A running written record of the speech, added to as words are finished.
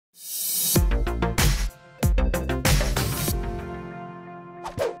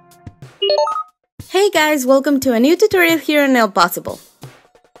Hey guys, welcome to a new tutorial here on NailPossible.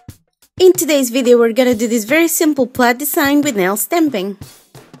 In today's video we're gonna do this very simple plaid design with nail stamping.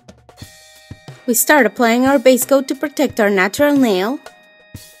 We start applying our base coat to protect our natural nail.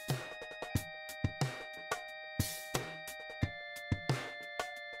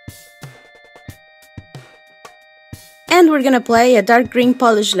 And we're gonna apply a dark green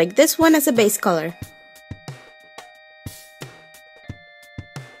polish like this one as a base color.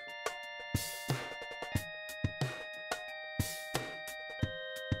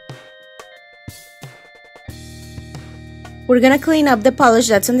 We're gonna clean up the polish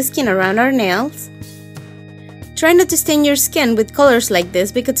that's on the skin around our nails. Try not to stain your skin with colors like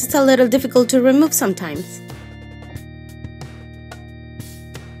this because it's a little difficult to remove sometimes.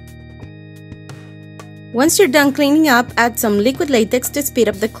 Once you're done cleaning up, add some liquid latex to speed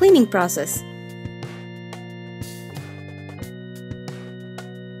up the cleaning process.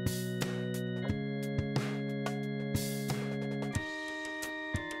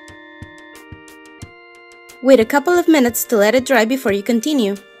 Wait a couple of minutes to let it dry before you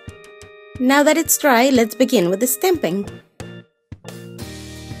continue. Now that it's dry, let's begin with the stamping.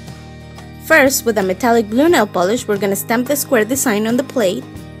 First, with a metallic blue nail polish, we're gonna stamp the square design on the plate.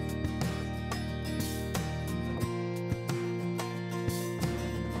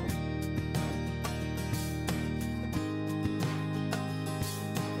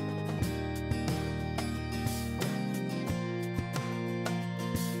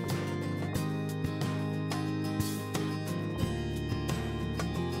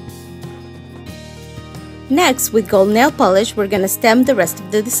 Next, with gold nail polish, we're gonna stamp the rest of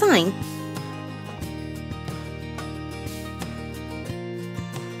the design.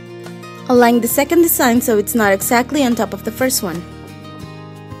 Align the second design so it's not exactly on top of the first one.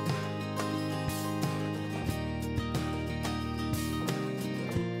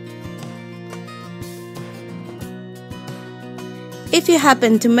 If you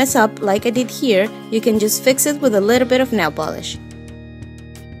happen to mess up like I did here, you can just fix it with a little bit of nail polish.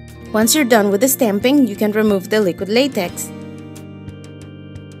 Once you're done with the stamping, you can remove the liquid latex.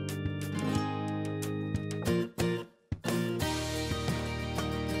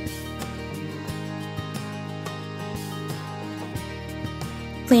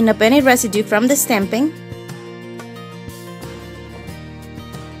 Clean up any residue from the stamping.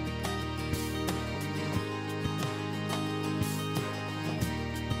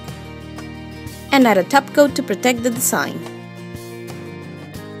 And add a top coat to protect the design.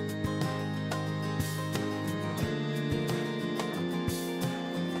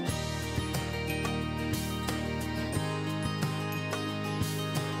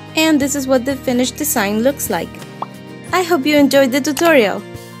 And this is what the finished design looks like. I hope you enjoyed the tutorial.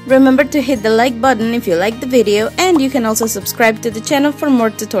 Remember to hit the like button if you liked the video, and you can also subscribe to the channel for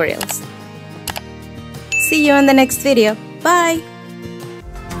more tutorials. See you in the next video. Bye!